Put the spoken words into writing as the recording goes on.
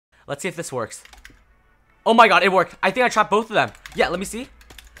Let's see if this works. Oh my god, it worked. I think I trapped both of them. Yeah, let me see.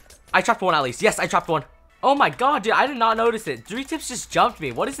 I trapped one at least. Yes, I trapped one. Oh my god, dude, I did not notice it. 3 tips just jumped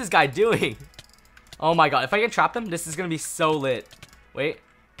me. What is this guy doing? Oh my god, if I can trap them, this is gonna be so lit. Wait.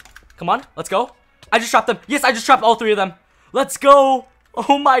 Come on, let's go. I just trapped them. Yes, I just trapped all 3 of them. Let's go.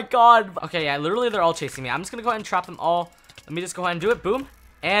 Oh my god. Okay, yeah, literally they're all chasing me. I'm just gonna go ahead and trap them all. Let me just go ahead and do it. Boom.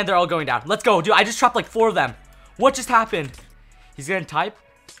 And they're all going down. Let's go, dude. I just trapped like 4 of them. What just happened? He's gonna type.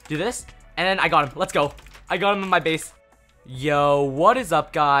 Do this. And then I got him. Let's go. I got him in my base. Yo, what is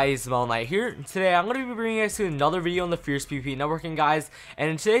up, guys? Melonite here. Today I'm going to be bringing you guys to another video on the Fierce PvP networking, guys. And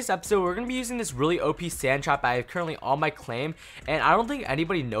in today's episode, we're going to be using this really OP sand trap I have currently on my claim. And I don't think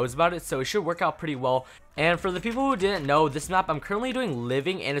anybody knows about it, so it should work out pretty well. And for the people who didn't know, this map I'm currently doing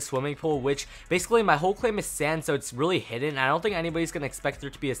living in a swimming pool, which basically my whole claim is sand, so it's really hidden. I don't think anybody's going to expect there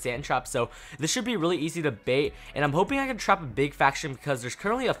to be a sand trap, so this should be really easy to bait. And I'm hoping I can trap a big faction because there's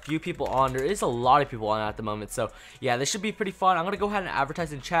currently a few people on. There is a lot of people on at the moment, so yeah, this should be pretty fun. I'm going to go ahead and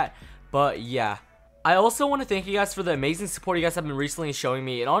advertise in chat, but yeah. I also want to thank you guys for the amazing support you guys have been recently showing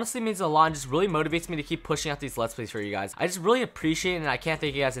me. It honestly means a lot and just really motivates me to keep pushing out these Let's Plays for you guys. I just really appreciate it, and I can't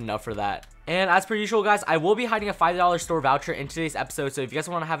thank you guys enough for that. And as per usual, guys, I will be hiding a $5 store voucher in today's episode, so if you guys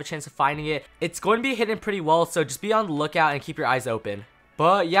want to have a chance of finding it, it's going to be hidden pretty well, so just be on the lookout and keep your eyes open.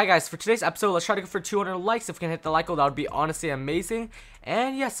 But yeah, guys, for today's episode, let's try to go for 200 likes. If we can hit the like goal, that would be honestly amazing.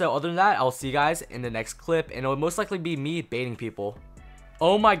 And yeah, so other than that, I'll see you guys in the next clip, and it will most likely be me baiting people.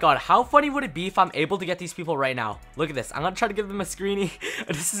 Oh my god, how funny would it be if I'm able to get these people right now? Look at this. I'm gonna try to give them a screenie.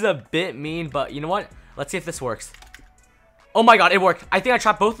 This is a bit mean, but you know what? Let's see if this works. Oh my god, it worked. I think I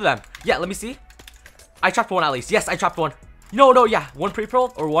trapped both of them. Yeah, let me see. I trapped one at least. Yes, I trapped one. No, yeah. 1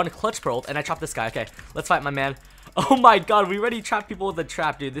 pre-pearl or 1 clutch pearl, and I trapped this guy. Okay, let's fight my man. Oh my god, we already trapped people with a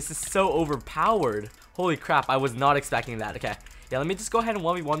trap, dude. This is so overpowered. Holy crap, I was not expecting that. Okay, yeah, let me just go ahead and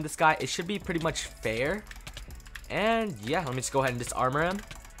 1v1 this guy. It should be pretty much fair. And yeah, let me just go ahead and disarmor him.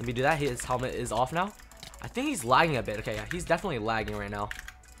 Let me do that. His helmet is off now. I think he's lagging a bit. Okay, yeah, he's definitely lagging right now.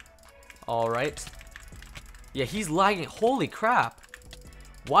 Alright. Yeah, he's lagging. Holy crap.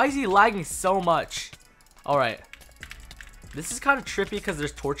 Why is he lagging so much? Alright. This is kind of trippy because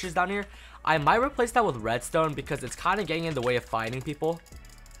there's torches down here. I might replace that with redstone because it's kind of getting in the way of fighting people.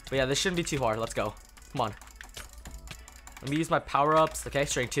 But yeah, this shouldn't be too hard. Let's go. Come on. Let me use my power-ups. Okay,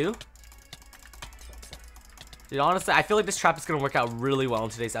 strength 2. Dude, honestly, I feel like this trap is going to work out really well in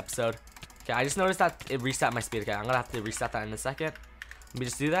today's episode. Okay, I just noticed that it reset my speed. Okay, I'm going to have to reset that in a second. Let me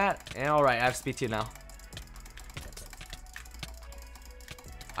just do that. And alright, I have speed 2 now.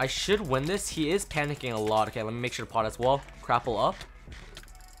 I should win this. He is panicking a lot. Okay, let me make sure to pot as well. Crapple up.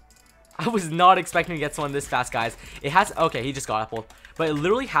 I was not expecting to get someone this fast, guys. It has... Okay, he just got apple. But it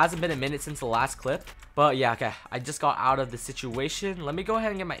literally hasn't been a minute since the last clip. But yeah, okay. I just got out of the situation. Let me go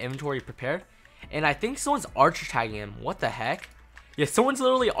ahead and get my inventory prepared. And I think someone's archer tagging him. What the heck? Yeah, someone's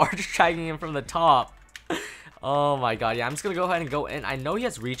literally archer tagging him from the top. Oh my god. Yeah, I'm just gonna go ahead and go in. I know he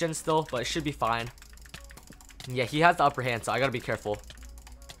has regen still, but it should be fine. Yeah, he has the upper hand, so I gotta be careful.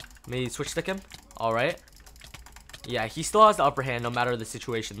 Maybe switch stick him. Alright. Yeah, he still has the upper hand no matter the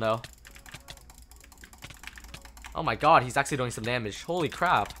situation, though. Oh my god, he's actually doing some damage. Holy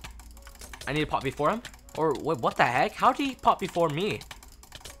crap. I need to pot before him? Or wait, what the heck? How did he pot before me?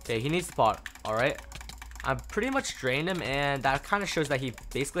 Okay, he needs to pot. Alright. I pretty much drained him, and that kind of shows that he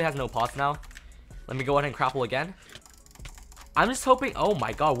basically has no pots now. Let me go ahead and crapple again. I'm just hoping... Oh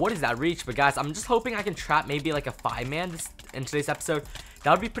my god, what is that reach? But guys, I'm just hoping I can trap maybe like a 5-man in today's episode.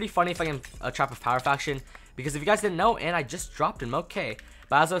 That would be pretty funny if I can trap a power faction. Because if you guys didn't know, and I just dropped him, okay.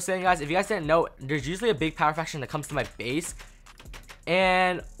 But as I was saying, guys, if you guys didn't know, there's usually a big power faction that comes to my base.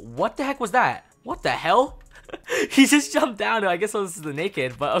 And what the heck was that? What the hell? He just jumped down. I guess this is the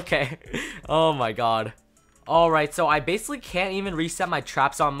naked, but okay. Oh my god. Alright, so I basically can't even reset my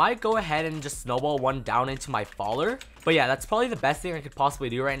trap, so I might go ahead and just snowball one down into my faller. But yeah, that's probably the best thing I could possibly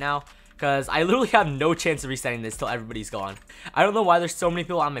do right now, because I literally have no chance of resetting this till everybody's gone. I don't know why there's so many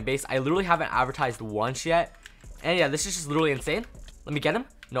people on my base. I literally haven't advertised once yet. And yeah, this is just literally insane. Let me get him.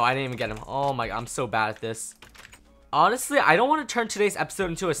 No, I didn't even get him. Oh my god, I'm so bad at this. Honestly, I don't want to turn today's episode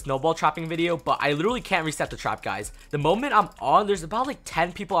into a snowball trapping video, but I literally can't reset the trap, guys. The moment I'm on, there's about like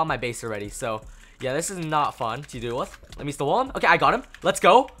 10 people on my base already, so yeah, this is not fun to deal with. Let me snowball him. Okay, I got him. Let's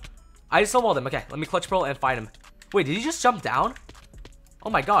go. I just snowballed him. Okay, let me clutch pearl and find him. Wait, did he just jump down? Oh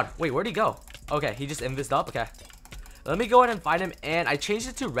my god. Wait, where'd he go? Okay, he just invised up. Okay. Let me go ahead and find him, and I changed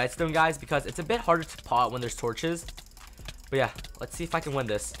it to redstone, guys, because it's a bit harder to pot when there's torches. But yeah, let's see if I can win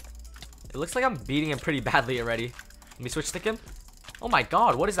this. It looks like I'm beating him pretty badly already. Let me switch stick him. Oh my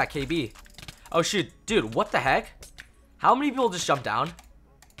god, what is that KB? Oh shoot, dude, what the heck? How many people just jumped down?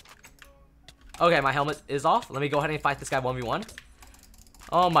 Okay, my helmet is off. Let me go ahead and fight this guy 1v1.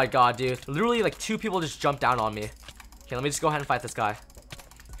 Oh my god, dude. Literally, like, 2 people just jumped down on me. Okay, let me just go ahead and fight this guy.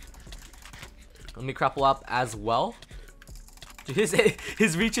 Let me grapple up as well. Dude,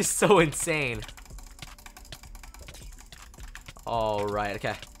 his reach is so insane. Alright,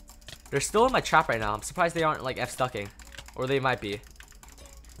 okay. They're still in my trap right now. I'm surprised they aren't, like, F-stucking. Or they might be.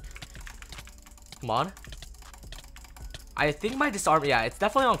 Come on. I think my disarm, yeah, it's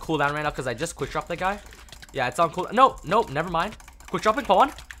definitely on cooldown right now because I just quick drop the guy. Yeah, it's on cooldown. No, nope, never mind. Quick dropping, come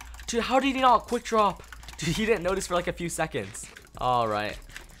on. Dude, how did he not quick drop? Dude, he didn't notice for like a few seconds. Alright.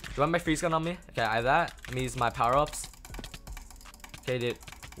 Do you want my freeze gun on me? Okay, I have that. Let me use my power-ups. Okay, dude.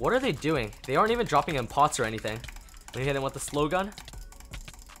 What are they doing? They aren't even dropping in pots or anything. Let me hit him with the slow gun.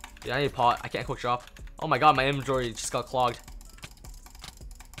 Dude, I need a pot. I can't quick drop. Oh my god, my inventory just got clogged.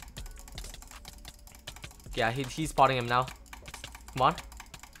 Yeah, he's spotting him now. Come on.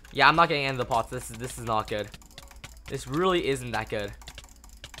 Yeah, I'm not getting into the pots. This is not good. This really isn't that good.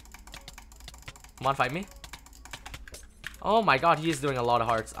 Come on, fight me. Oh my god, he is doing a lot of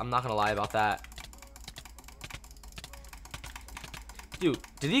hearts. I'm not gonna lie about that. Dude,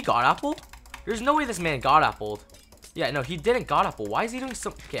 did he god apple? There's no way this man god appled. Yeah, no, he didn't god apple. Why is he doing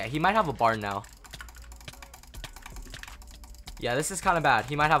so? Okay, he might have a bard now. Yeah, this is kind of bad.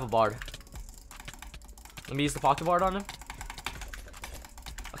 He might have a bard. Let me use the pocket bard on him.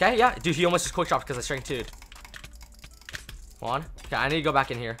 Okay, yeah. Dude, he almost just quick dropped because I strength 2'd. Come on. Okay, I need to go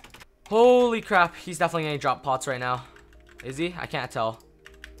back in here. Holy crap. He's definitely going to drop pots right now. Is he? I can't tell.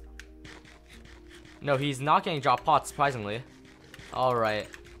 No, he's not getting drop pots, surprisingly. Alright.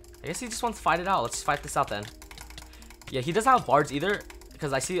 I guess he just wants to fight it out. Let's just fight this out then. Yeah, he doesn't have bards either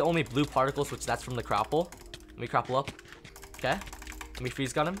because I see only blue particles, which that's from the grapple. Let me grapple up. Okay. Let me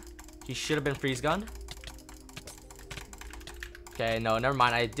freeze gun him. He should have been freeze gunned. Okay, no, never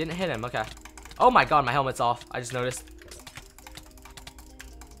mind. I didn't hit him. Okay. Oh my god, my helmet's off. I just noticed.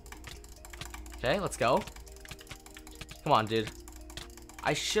 Okay, let's go. Come on, dude.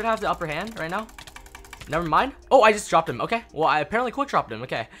 I should have the upper hand right now. Never mind. Oh, I just dropped him. Okay. Well, I apparently quick dropped him.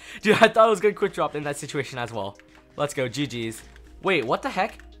 Okay. Dude, I thought I was gonna quick drop in that situation as well. Let's go. GG's. Wait, what the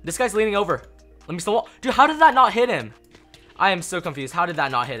heck? This guy's leaning over. Let me still. Dude, how did that not hit him? I am so confused. How did that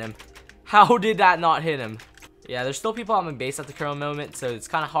not hit him? How did that not hit him? Yeah, there's still people on my base at the current moment, so it's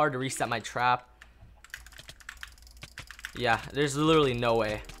kind of hard to reset my trap. Yeah, there's literally no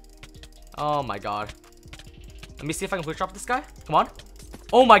way. Oh my god. Let me see if I can quick drop this guy. Come on.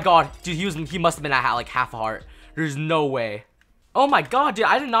 Oh my god. Dude, he must have been at like half a heart. There's no way. Oh my god, dude,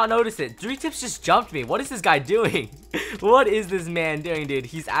 I did not notice it. 3 tips just jumped me. What is this guy doing? What is this man doing, dude?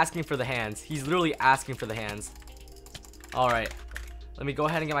 He's asking for the hands. He's literally asking for the hands. Alright. Let me go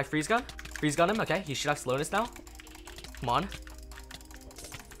ahead and get my freeze gun. Freeze gun him. Okay, he should have slowness now. Come on.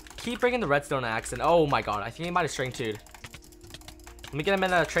 Keep bringing the redstone axe. And oh my god, I think he might have strength 2'd. Let me get him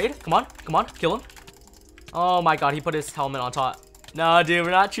in a trade. Come on. Come on. Kill him. Oh my god, he put his helmet on top. No, dude,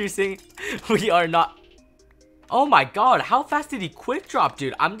 we're not choosing. We are not. Oh my god, how fast did he quick drop,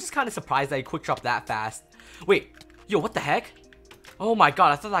 dude? I'm just kind of surprised that he quick dropped that fast. Wait, yo, what the heck? Oh my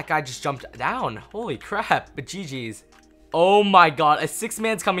god, I thought that guy just jumped down. Holy crap, but GG's. Oh my god, a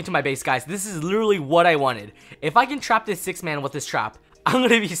 6-man's coming to my base, guys. This is literally what I wanted. If I can trap this 6-man with this trap, I'm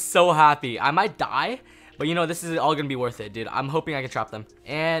gonna be so happy. I might die, but you know, this is all gonna be worth it, dude. I'm hoping I can trap them.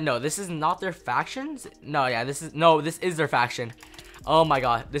 And no, this is not their factions. No, yeah, this is their faction. Oh my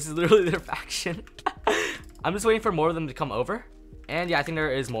god, this is literally their faction. I'm just waiting for more of them to come over. And yeah, I think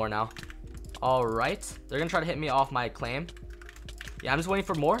there is more now. Alright, they're gonna try to hit me off my claim. Yeah, I'm just waiting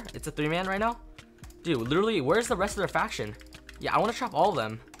for more. It's a 3-man right now. Dude, literally, where's the rest of their faction? Yeah, I want to trap all of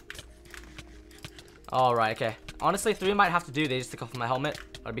them. Alright, okay. Honestly, 3 might have to do. They just took off my helmet.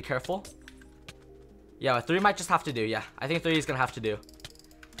 Gotta be careful. Yeah, 3 might just have to do. Yeah, I think 3 is gonna have to do.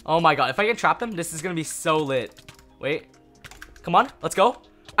 Oh my god, if I can trap them, this is gonna be so lit. Wait. Come on, let's go.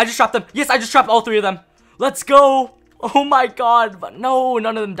 I just trapped them. Yes, I just trapped all 3 of them. Let's go. Oh my god, but no,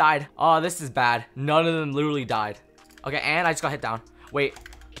 none of them died. Oh, this is bad. None of them literally died. Okay, and I just got hit down. Wait.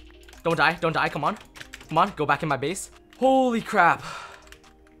 Don't die, don't die, come on. Come on, go back in my base. Holy crap.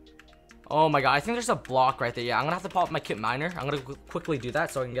 Oh my god, I think there's a block right there. Yeah, I'm gonna have to pop my kit miner. I'm gonna quickly do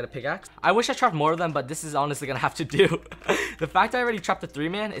that so I can get a pickaxe. I wish I trapped more of them, but this is honestly gonna have to do. The fact I already trapped the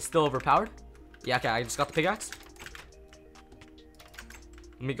 3-man is still overpowered. Yeah, okay, I just got the pickaxe.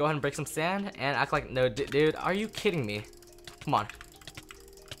 Let me go ahead and break some sand and act like, no, dude, are you kidding me? Come on.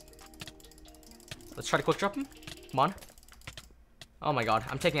 Let's try to quick drop him. Come on. Oh my god,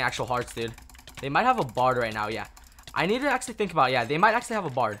 I'm taking actual hearts, dude. They might have a bard right now, yeah. I need to actually think about it. Yeah, they might actually have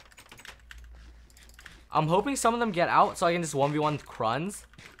a bard. I'm hoping some of them get out so I can just 1v1 Kruns.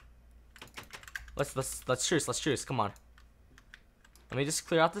 Let's truce. Let's truce. Come on. Let me just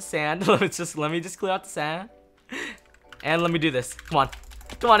clear out the sand. Let me just clear out the sand. And let me do this. Come on.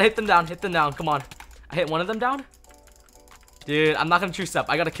 Come on, hit them down. Hit them down. Come on. I hit one of them down. Dude, I'm not gonna truce up.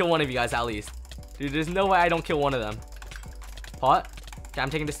 I gotta kill one of you guys at least. Dude, there's no way I don't kill one of them. Pot. Okay, I'm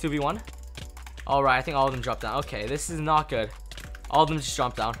taking this 2v1. Alright, I think all of them dropped down. Okay, this is not good. All of them just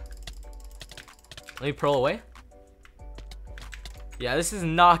dropped down. Let me pearl away. Yeah, this is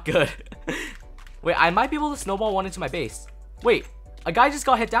not good. Wait, I might be able to snowball one into my base. Wait, a guy just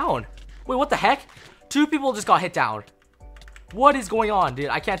got hit down. Wait, what the heck? 2 people just got hit down. What is going on, dude?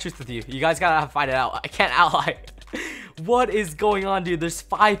 I can't truce with you. You guys gotta find it out. I can't ally. What is going on, dude? There's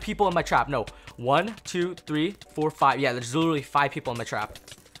 5 people in my trap. No, 1, 2, 3, 4, 5. Yeah, there's literally 5 people in my trap.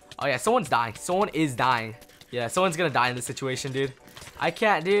 Oh yeah, someone's dying. Someone is dying. Yeah, someone's gonna die in this situation, dude. I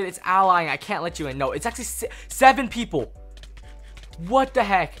can't, dude. It's allying. I can't let you in. No, it's actually 7 people. What the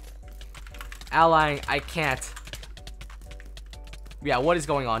heck? Allying. I can't. Yeah, what is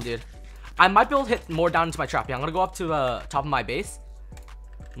going on, dude? I might be able to hit more down into my trap. Yeah, I'm gonna go up to the top of my base.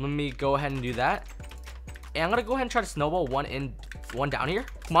 Let me go ahead and do that. And I'm gonna go ahead and try to snowball one down here.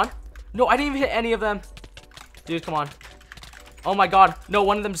 Come on. No, I didn't even hit any of them. Dude, come on. Oh my god. No,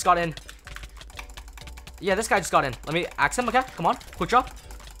 one of them just got in. Yeah, this guy just got in. Let me axe him, okay? Come on. Quick drop.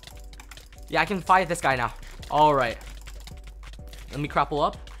 Yeah, I can fight this guy now. Alright. Let me crapple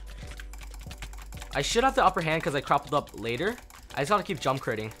up. I should have the upper hand because I crappled up later. I just gotta keep jump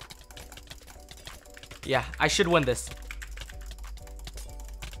critting. Yeah, I should win this.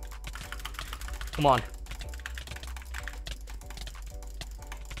 Come on.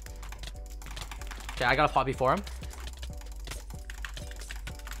 Okay, I gotta pop before him.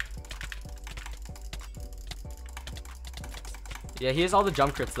 Yeah, he has all the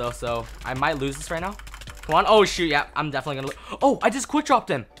jump crits though, so I might lose this right now. Come on. Oh shoot, yeah, I'm definitely gonna oh, I just quick dropped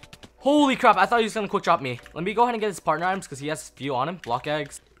him. Holy crap, I thought he was gonna quick drop me. Let me go ahead and get his partner items because he has a few on him. Block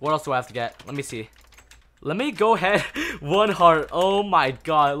eggs. What else do I have to get? Let me see. Let me go ahead. 1 heart. Oh my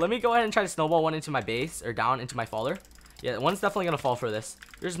god. Let me go ahead and try to snowball one into my base or down into my faller. Yeah, one's definitely gonna fall for this.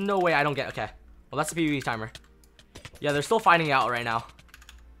 There's no way I don't get. Okay. Well, that's the PvP timer. Yeah, they're still fighting out right now.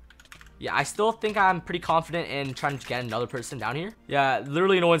 Yeah, I still think I'm pretty confident in trying to get another person down here. Yeah,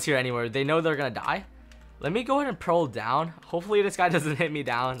 literally no one's here anywhere. They know they're gonna die. Let me go ahead and pearl down. Hopefully this guy doesn't hit me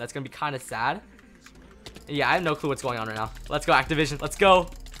down. That's gonna be kind of sad. Yeah, I have no clue what's going on right now. Let's go, Activision. Let's go.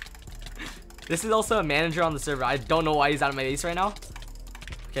 This is also a manager on the server. I don't know why he's out of my base right now.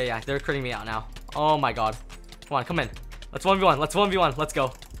 Okay, yeah, they're critting me out now. Oh my god. Come on, come in. Let's 1v1. Let's 1v1. Let's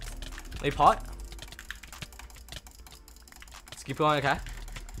go. Let me pot. Let's keep going, okay.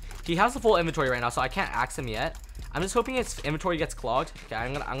 He has the full inventory right now, so I can't axe him yet. I'm just hoping his inventory gets clogged. Okay,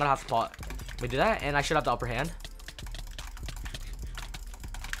 I'm gonna have to pot. Let me do that, and I should have the upper hand.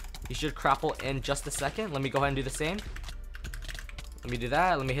 He should crapple in just a second. Let me go ahead and do the same. Let me do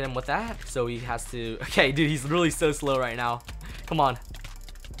that. Let me hit him with that. So he has to... Okay, dude, he's really so slow right now. Come on.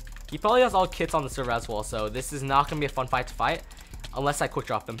 He probably has all kits on the server as well, so this is not gonna be a fun fight to fight unless I quick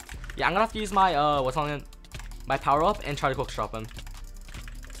drop him. Yeah, I'm gonna have to use my my power up and try to quick drop him.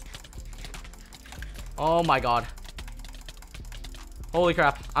 Oh my god. Holy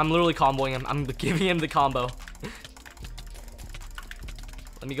crap. I'm literally comboing him. I'm giving him the combo.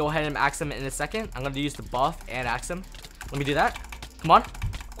 Let me go ahead and axe him in a second. I'm gonna use the buff and axe him. Let me do that. Come on.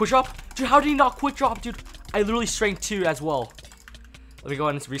 Quick drop. Dude, how did he not quick drop, dude? I literally strength 2 as well. Let me go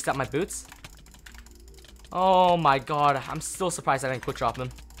ahead and reset my boots. Oh my god. I'm still surprised I didn't quick drop him.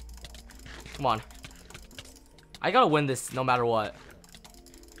 Come on. I gotta win this no matter what.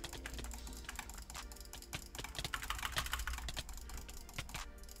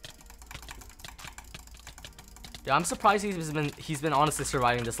 Yeah, I'm surprised he's been honestly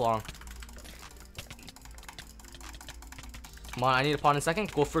surviving this long. Come on, I need a pot in a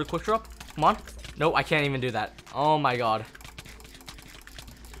second. Go for a quick drop. Come on. No, I can't even do that. Oh my god.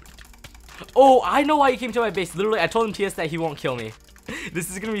 Oh, I know why he came to my base. Literally, I told him TS that he won't kill me.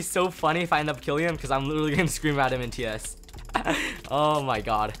 This is gonna be so funny if I end up killing him because I'm literally gonna scream at him in TS. Oh my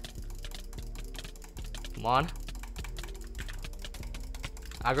god. Come on.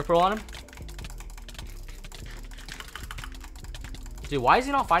 Aggro pearl on him. Dude, why is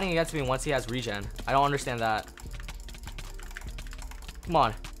he not fighting against me once he has regen? I don't understand that. Come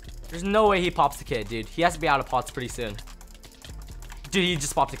on. There's no way he pops the kit, dude. He has to be out of pots pretty soon. Dude, he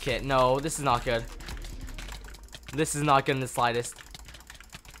just popped a kit. No, this is not good. This is not good in the slightest.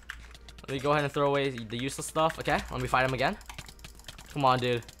 Let me go ahead and throw away the useless stuff. Okay, let me fight him again. Come on,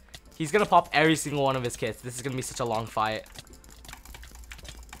 dude. He's gonna pop every single one of his kits. This is gonna be such a long fight.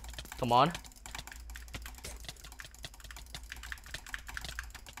 Come on.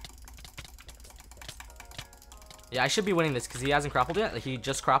 Yeah, I should be winning this because he hasn't grappled yet. Like, he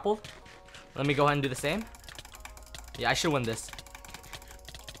just grappled. Let me go ahead and do the same. Yeah, I should win this.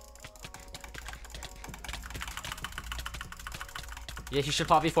 Yeah, he should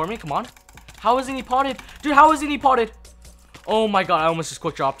pop before me. Come on. How isn't he potted? Dude, how isn't he potted? Oh my god, I almost just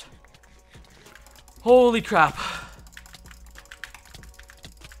quick dropped. Holy crap.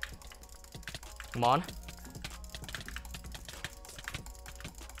 Come on.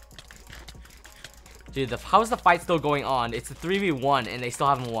 Dude, how is the fight still going on? It's a 3v1 and they still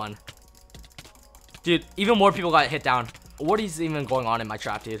haven't won. Dude, even more people got hit down. What is even going on in my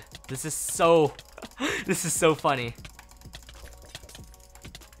trap, dude? This is so... this is so funny.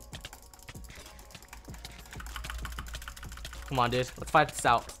 Come on, dude. Let's fight this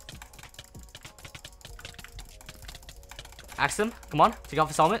out. Axe him. Come on. Take off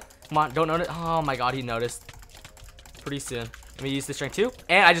his helmet. Come on. Don't notice. Oh my god, he noticed. Pretty soon. Let me use the strength too.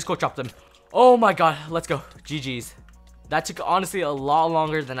 And I just quick dropped him. Oh my god. Let's go. GG's. That took honestly a lot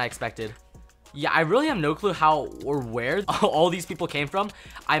longer than I expected. Yeah, I really have no clue how or where all these people came from.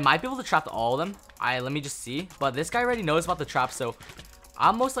 I might be able to trap all of them. Let me just see. But this guy already knows about the trap, so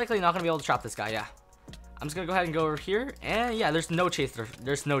I'm most likely not gonna be able to trap this guy. Yeah. I'm just gonna go ahead and go over here. And yeah, there's no chance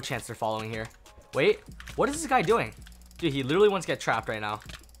they're following here. Wait, what is this guy doing? Dude, he literally wants to get trapped right now.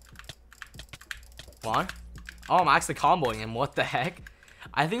 Come on. Oh, I'm actually comboing him. What the heck?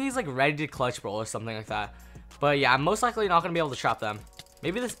 I think he's like ready to clutch bro or something like that. But yeah, I'm most likely not gonna be able to trap them.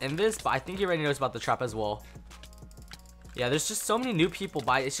 Maybe this invis, but I think he already knows about the trap as well. Yeah, there's just so many new people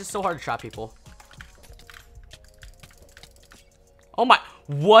by. It's just so hard to trap people. Oh my,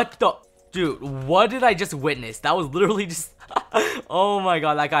 what the? Dude, what did I just witness? That was literally just... oh my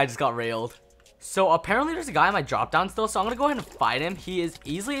god, that guy just got railed. So apparently there's a guy in my drop down still, so I'm gonna go ahead and fight him. He is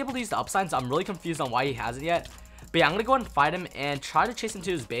easily able to use the up sign, so I'm really confused on why he hasn't yet. But yeah, I'm gonna go ahead and fight him and try to chase him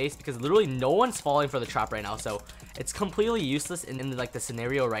to his base because literally no one's falling for the trap right now, so it's completely useless in like the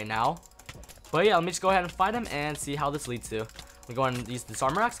scenario right now. But yeah, let me just go ahead and fight him and see how this leads to. Let me go ahead and use this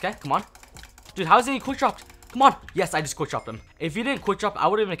armor axe. Okay, come on. Dude, how is he quick dropped? Come on. Yes, I just quick dropped him. If he didn't quick drop, I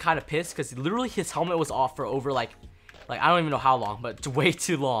would have been kind of pissed because literally his helmet was off for over like I don't even know how long, but way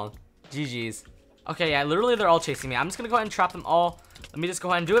too long. GG's. Okay, yeah, literally they're all chasing me. I'm just gonna go ahead and trap them all. Let me just go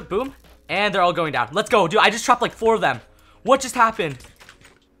ahead and do it. Boom. And they're all going down. Let's go. Dude, I just trapped like 4 of them. What just happened?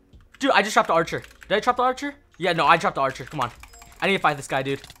 Dude, I just trapped the archer. Did I trap the archer? Yeah, no, I dropped the archer. Come on. I need to fight this guy,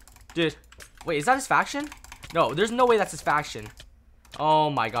 dude. Dude. Wait, is that his faction? No, there's no way that's his faction. Oh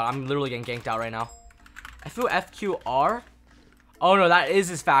my god, I'm literally getting ganked out right now. FQR? Oh no, that is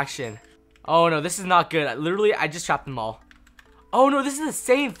his faction. Oh no, this is not good. Literally, I just trapped them all. Oh no, this is the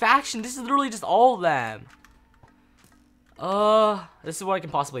same faction. This is literally just all of them. This is what I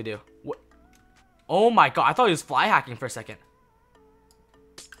can possibly do. What? Oh my god, I thought he was fly hacking for a second.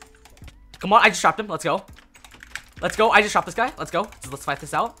 Come on, I just trapped him. Let's go. Let's go. I just trapped this guy. Let's go. So let's fight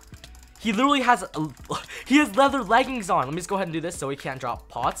this out. He literally has he has leather leggings on. Let me just go ahead and do this so he can't drop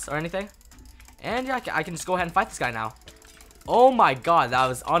pots or anything. And yeah, I can just go ahead and fight this guy now. Oh my god, that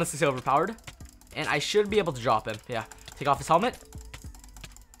was honestly so overpowered. And I should be able to drop him. Yeah, take off his helmet.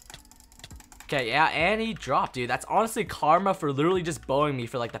 Okay, yeah, and he dropped, dude. That's honestly karma for literally just bowing me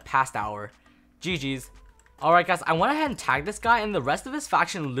for like the past hour. GG's. Alright guys, I went ahead and tagged this guy and the rest of his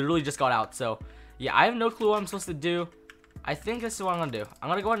faction literally just got out. So yeah, I have no clue what I'm supposed to do. I think this is what I'm gonna do. I'm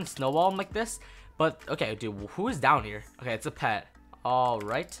gonna go ahead and snowball him like this. But okay, dude, who is down here? Okay, it's a pet.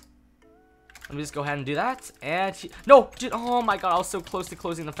 Alright. Let me just go ahead and do that. And no, dude, oh my god, I was so close to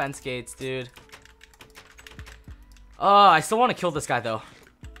closing the fence gates, dude. I still want to kill this guy though.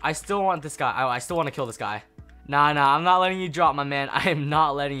 I still want this guy. I still want to kill this guy. Nah, I'm not letting you drop, my man. I am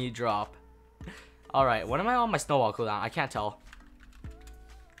not letting you drop. Alright, when am I on my snowball cooldown? I can't tell.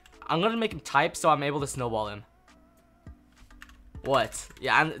 I'm gonna make him type so I'm able to snowball him. What?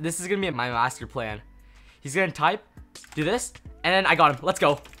 Yeah, this is gonna be my master plan. He's gonna type, do this, and then I got him. Let's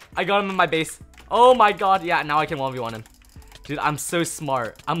go. I got him in my base. Oh my god, yeah, now I can 1v1 him. Dude, I'm so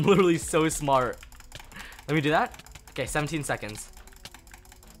smart. I'm literally so smart. Let me do that. Okay, 17 seconds.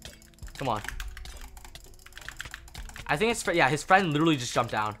 Come on. I think it's, yeah, his friend literally just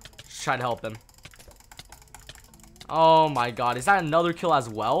jumped down. Just trying to help him. Oh my god, is that another kill as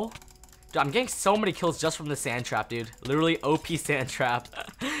well? Dude, I'm getting so many kills just from the sand trap, dude. Literally OP sand trap.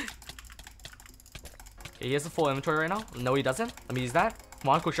 Okay, he has a full inventory right now. No, he doesn't. Let me use that. Come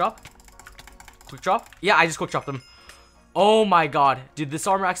on, quick drop. Quick drop. Yeah, I just quick dropped him. Oh my god. Dude, this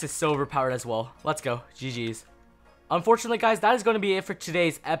armor axe is so overpowered as well. Let's go. GG's. Unfortunately, guys, that is going to be it for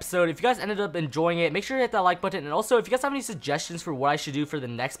today's episode. If you guys ended up enjoying it, make sure to hit that like button. And also, if you guys have any suggestions for what I should do for the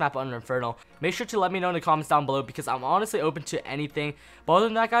next map under Inferno, make sure to let me know in the comments down below, because I'm honestly open to anything. But other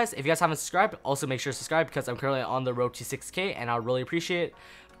than that, guys, if you guys haven't subscribed, also make sure to subscribe, because I'm currently on the road to 6K, and I would really appreciate it.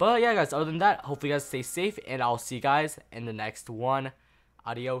 But yeah, guys, other than that, hopefully you guys stay safe, and I'll see you guys in the next one.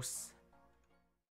 Adios.